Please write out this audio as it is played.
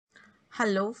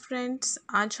Hello friends,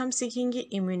 आज हम सीखेंगे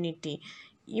इम्यूनिटी।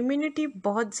 इम्यूनिटी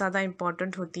बहुत ज़्यादा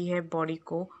इम्पॉर्टेंट होती है बॉडी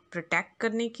को प्रोटेक्ट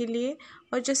करने के लिए।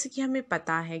 और जैसे कि हमें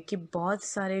पता है कि बहुत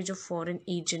सारे जो फॉरेन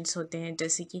एजेंट्स होते हैं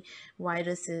जैसे कि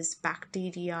वायरसेस,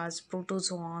 बैक्टीरियाज,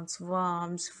 प्रोटोजोआंस,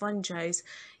 वर्म्स, फंजाइज,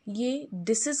 ये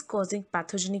डिसीज़ कॉजिंग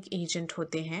पैथोजेनिक एजेंट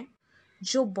होते हैं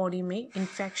जो बॉडी में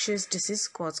इन्फेक्शियस डिसीज़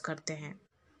कॉज करते हैं।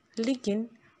 लेकिन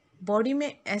बॉडी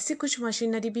में ऐसी कुछ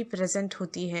मशीनरी भी प्रेजेंट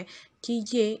होती है कि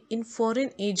ये इन फॉरेन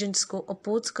एजेंट्स को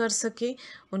अपोज कर सके,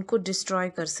 उनको डिस्ट्रॉय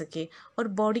कर सके। और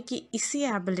बॉडी की इसी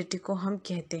एबिलिटी को हम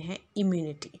कहते हैं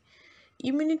इम्यूनिटी।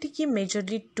 इम्यूनिटी के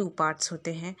मेजरली टू पार्ट्स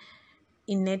होते हैं,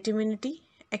 innate immunity,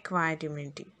 acquired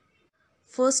immunity.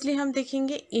 Firstly हम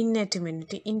देखेंगे innate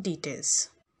immunity in details.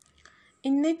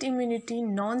 Innate immunity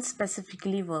non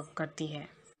specifically work करती है,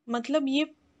 मतलब ये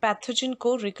पैथोजन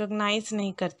को रिकॉग्नाइज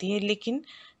नहीं करती है, लेकिन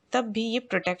तब भी ये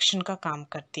प्रोटेक्शन का काम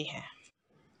करती है।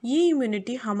 ये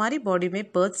इम्यूनिटी हमारी बॉडी में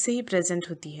बर्थ से ही प्रेजेंट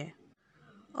होती है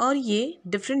और ये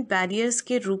डिफरेंट बैरियर्स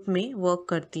के रूप में वर्क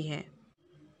करती है।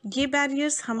 ये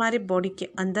बैरियर्स हमारे बॉडी के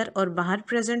अंदर और बाहर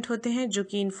प्रेजेंट होते हैं जो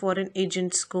कि इन फॉरेन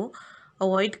एजेंट्स को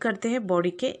अवॉइड करते हैं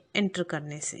बॉडी के एंटर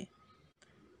करने से।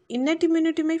 इनेट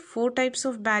इम्यूनिटी में 4 टाइप्स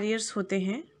ऑफ बैरियर्स होते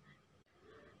हैं,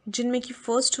 जिनमें कि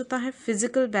फर्स्ट होता है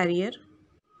physical barrier.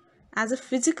 As a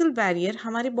physical barrier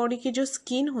हमारी बॉडी की जो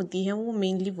स्किन होती है वो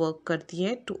मेनली वर्क करती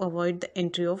है to avoid the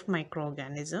entry of micro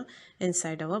organism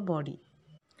inside our body.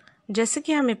 जैसे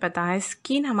कि हमें पता है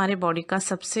स्किन हमारे बॉडी का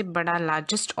सबसे बड़ा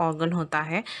लार्जेस्ट ऑर्गन होता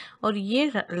है और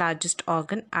ये largest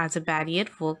organ as a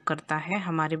barrier work करता है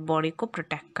हमारे बॉडी को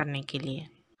प्रोटेक्ट करने के लिए।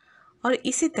 और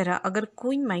इसी तरह अगर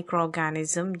कोई माइक्रो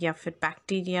ऑर्गेनिज्म या फिर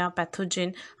बैक्टीरिया,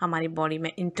 पैथोजन हमारी बॉडी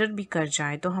में इंटर भी कर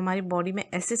जाए तो हमारी बॉडी में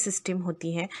ऐसे सिस्टम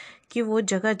होती है कि वो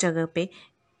जगह जगह पे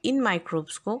इन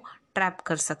माइक्रोब्स को ट्रैप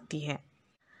कर सकती है।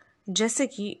 जैसे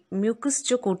कि म्यूकस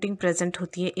जो कोटिंग प्रेजेंट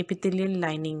होती है एपिथेलियल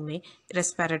लाइनिंग में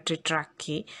रेस्पिरेटरी ट्रैक्ट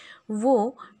की,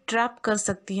 वो ट्रैप कर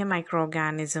सकती है माइक्रो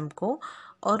ऑर्गेनिज्म को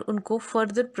और उनको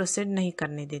फर्दर प्रोसीड नहीं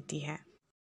करने देती है।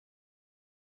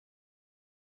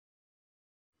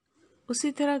 उसी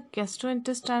तरह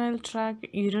गैस्ट्रोइंटेस्टाइनल ट्रैक,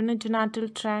 यूरिनोजेनिटल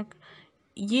ट्रैक,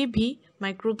 ये भी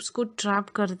माइक्रोब्स को ट्रैप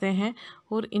करते हैं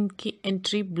और इनकी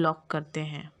एंट्री ब्लॉक करते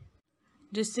हैं,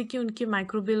 जिससे कि उनकी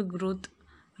माइक्रोबियल ग्रोथ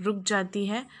रुक जाती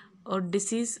है और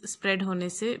डिसीज़ स्प्रेड होने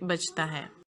से बचता है।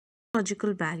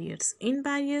 लॉजिकल बैरियर्स, इन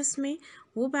बैरियर्स में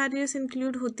वो बैरियर्स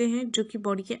इंक्लूड होते हैं जो कि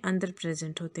बॉडी के अंदर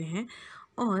प्रेजेंट होते हैं।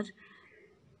 और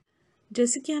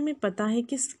जैसे कि हमें पता है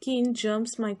कि स्किन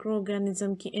जर्म्स माइक्रो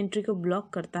ऑर्गेनिज्म की एंट्री को ब्लॉक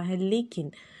करता है,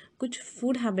 लेकिन कुछ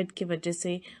फूड हैबिट की वजह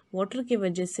से, वाटर की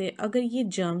वजह से अगर ये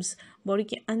जर्म्स बॉडी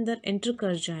के अंदर एंटर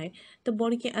कर जाए तो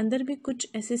बॉडी के अंदर भी कुछ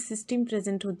ऐसे सिस्टम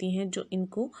प्रेजेंट होती हैं जो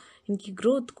इनकी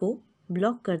ग्रोथ को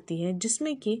ब्लॉक करती है,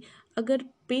 जिसमें कि अगर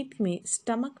पेट में,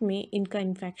 स्टमक में इनका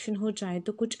इन्फेक्शन हो जाए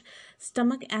तो कुछ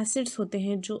स्टमक एसिड्स होते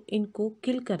हैं जो इनको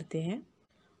किल करते हैं।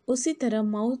 उसी तरह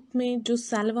माउथ में जो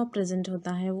सैल्वा प्रेजेंट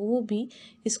होता है वो भी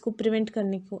इसको प्रिवेंट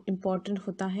करने को इम्पॉर्टेंट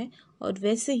होता है। और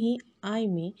वैसे ही आई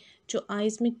में जो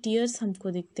आइज़ में टीयर्स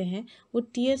हमको दिखते हैं वो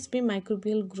टीयर्स भी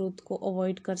माइक्रोबियल ग्रोथ को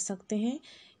अवॉइड कर सकते हैं।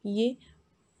 ये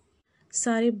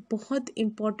सारे बहुत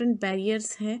इम्पॉर्टेंट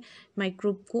बैरियर्स हैं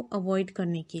माइक्रोब को अवॉइड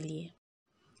करने के लिए।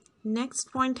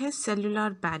 नेक्स्ट पॉइंट है सेलुलर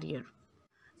बैरियर।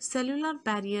 सेलुलर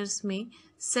बैरियर्स में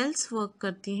सेल्स वर्क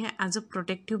करती हैं एज अ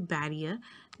प्रोटेक्टिव बैरियर,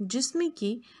 जिसमें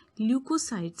कि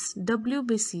ल्यूकोसाइट्स,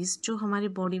 WBCs जो हमारे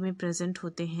बॉडी में प्रेजेंट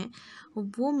होते हैं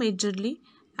वो majorly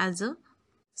as a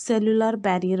cellular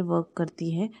barrier work करती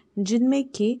है, जिनमें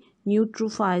कि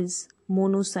neutrophils,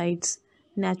 monocytes,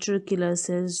 natural killer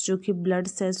cells जो कि ब्लड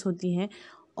सेल्स होती हैं,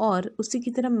 और उसी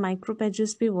की तरह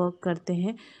माइक्रोपैजेस भी वर्क करते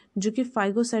हैं जो कि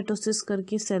फाइगोसाइटोसिस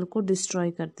करके सेल को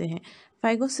डिस्ट्रॉय करते हैं।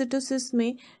 फाइगोसाइटोसिस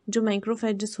में जो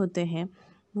माइक्रोफेजेस होते हैं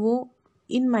वो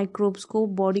इन माइक्रोब्स को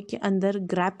बॉडी के अंदर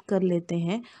ग्रैब कर लेते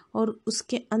हैं और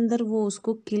उसके अंदर वो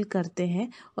उसको किल करते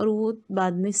हैं और वो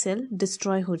बाद में सेल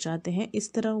डिस्ट्रॉय हो जाते हैं।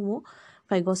 इस तरह वो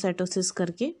फाइगोसाइटोसिस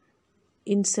करके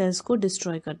इन सेल्स को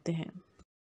डिस्ट्रॉय करते हैं।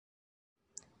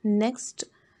 नेक्स्ट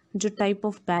जो टाइप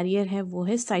ऑफ बैरियर है वो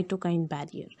है साइटोकाइन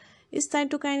बैरियर। इस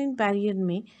साइटोकाइन बैरियर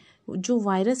में जो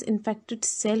वायरस इन्फेक्टेड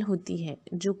सेल होती है,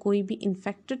 जो कोई भी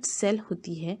इन्फेक्टेड सेल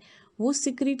होती है, वो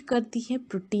सिक्रीट करती है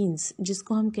प्रोटीन्स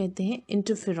जिसको हम कहते हैं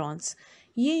इंटरफेरॉन्स।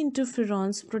 ये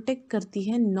इंटरफेरॉन्स प्रोटेक्ट करती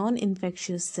है नॉन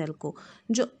इन्फेक्शियस सेल को।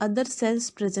 जो अदर सेल्स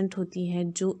प्रेजेंट होती है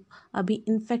जो अभी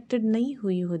इन्फेक्टेड नहीं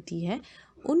हुई होती है,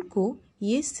 उनको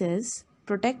ये सेल्स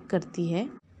प्रोटेक्ट करती है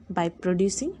बाय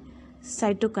प्रोड्यूसिंग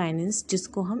साइटोकाइनेंस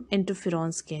जिसको हम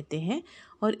इंटरफेरॉन्स कहते हैं।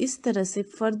 और इस तरह से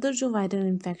फर्दर जो वायरल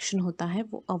इन्फेक्शन होता है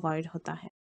वो अवॉइड होता है।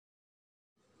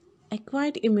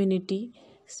 एक्वायर्ड इम्यूनिटी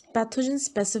पैथोजन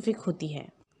स्पेसिफिक होती है।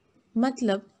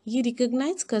 मतलब ये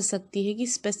रिकॉग्नाइज कर सकती है कि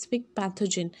स्पेसिफिक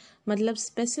पैथोजन मतलब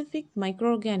स्पेसिफिक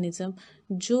माइक्रो ऑर्गेनिज्म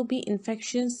जो भी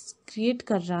इन्फेक्शंस क्रिएट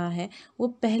कर रहा है वो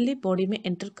पहले बॉडी में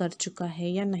एंटर कर चुका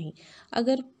है या नहीं।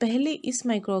 अगर पहले इस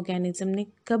माइक्रो ऑर्गेनिज्म ने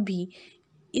कभी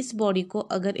इस बॉडी को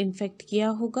अगर इन्फेक्ट किया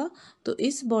होगा तो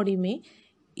इस बॉडी में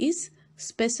इस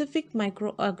स्पेसिफिक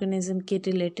माइक्रो ऑर्गेनिज्म के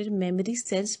रिलेटेड मेमोरी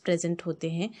सेल्स प्रेजेंट होते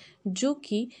हैं जो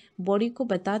कि बॉडी को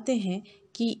बताते हैं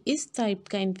कि इस टाइप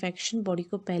का इन्फेक्शन बॉडी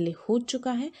को पहले हो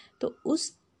चुका है, तो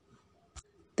उस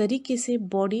तरीके से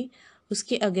बॉडी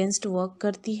उसके अगेंस्ट वर्क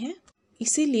करती है।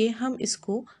 इसीलिए हम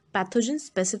इसको पैथोजन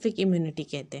स्पेसिफिक इम्यूनिटी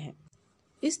कहते हैं।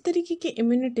 इस तरीके के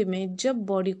इम्यूनिटी में जब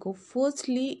बॉडी को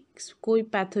फर्स्टली कोई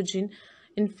पैथोजन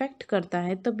इन्फेक्ट करता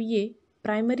है तब ये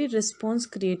प्राइमरी रिस्पॉन्स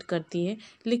क्रिएट करती है,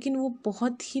 लेकिन वो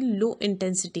बहुत ही लो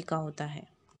इंटेंसिटी का होता है।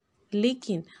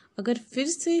 लेकिन अगर फिर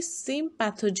से सेम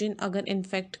पैथोजन अगर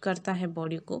इन्फेक्ट करता है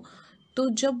बॉडी को, तो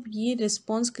जब ये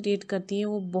रिस्पॉन्स क्रिएट करती है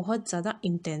वो बहुत ज़्यादा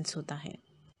इंटेंस होता है,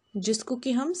 जिसको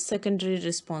कि हम सेकेंडरी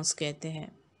रिस्पॉन्स कहते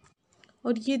हैं।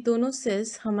 और ये दोनों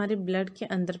सेल्स हमारे ब्लड के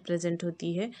अंदर प्रेजेंट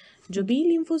होती है। जो बी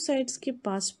लिम्फोसाइट्स के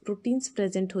पास प्रोटीन्स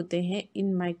प्रेजेंट होते हैं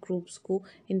इन माइक्रोब्स को,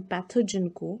 इन पैथोजन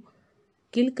को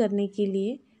किल करने के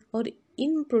लिए, और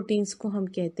इन प्रोटीन्स को हम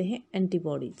कहते हैं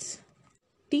एंटीबॉडीज़।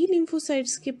 टी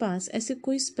लिम्फोसाइट्स के पास ऐसे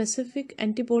कोई स्पेसिफिक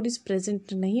एंटीबॉडीज़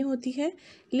प्रेजेंट नहीं होती है,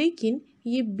 लेकिन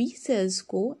ये बी सेल्स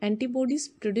को एंटीबॉडीज़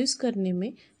प्रोड्यूस करने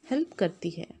में हेल्प करती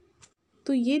है।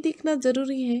 तो ये देखना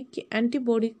ज़रूरी है कि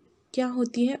एंटीबॉडी क्या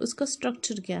होती है, उसका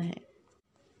स्ट्रक्चर क्या है।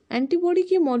 एंटीबॉडी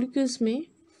के मॉलिक्यूल्स में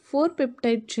 4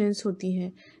 पेप्टाइड चेन्स होती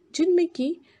हैं, जिनमें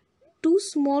कि 2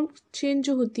 स्मॉल चेन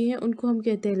जो होती हैं उनको हम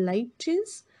कहते हैं लाइट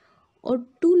चेन्स, और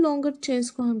 2 लॉन्गर चेन्स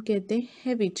को हम कहते हैं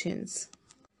हैवी चेन्स।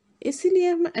 इसीलिए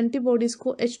हम एंटीबॉडीज़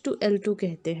को H2L2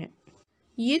 कहते हैं।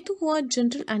 ये तो हुआ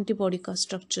जनरल एंटीबॉडी का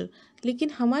स्ट्रक्चर, लेकिन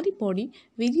हमारी बॉडी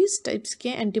वेरियस टाइप्स के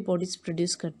एंटीबॉडीज़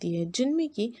प्रोड्यूस करती है, जिनमें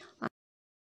कि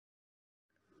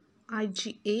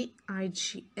IgA,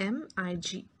 IgM,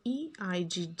 IgE,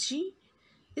 IgG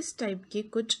इस टाइप के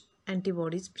कुछ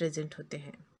एंटीबॉडीज़ प्रेजेंट होते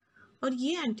हैं। और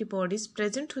ये एंटीबॉडीज़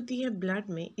प्रेजेंट होती है ब्लड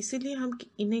में, इसीलिए हम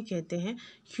इन्हें कहते हैं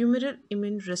ह्यूमरल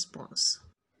इम्यून रिस्पॉन्स।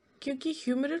 क्योंकि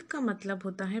ह्यूमरल का मतलब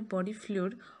होता है बॉडी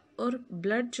फ्लूइड, और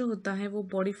ब्लड जो होता है वो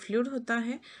बॉडी फ्लूइड होता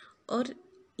है, और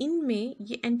इनमें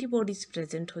ये एंटीबॉडीज़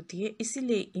प्रेजेंट होती है,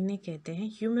 इसीलिए इन्हें कहते हैं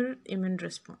humoral immune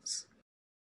response.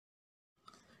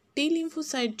 T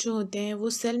lymphocyte जो होते हैं वो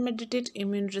सेल मेडिएटेड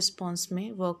इम्यून रिस्पॉन्स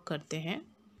में वर्क करते हैं।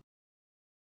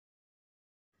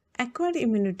 एक्वायर्ड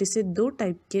इम्यूनिटी से 2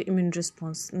 टाइप के इम्यून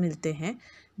रिस्पॉन्स मिलते हैं,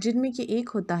 जिनमें कि एक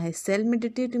होता है सेल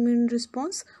मेडिएटेड इम्यून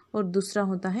रिस्पॉन्स और दूसरा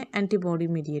होता है एंटीबॉडी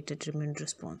मीडिएटेड इम्यून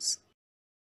रिस्पॉन्स।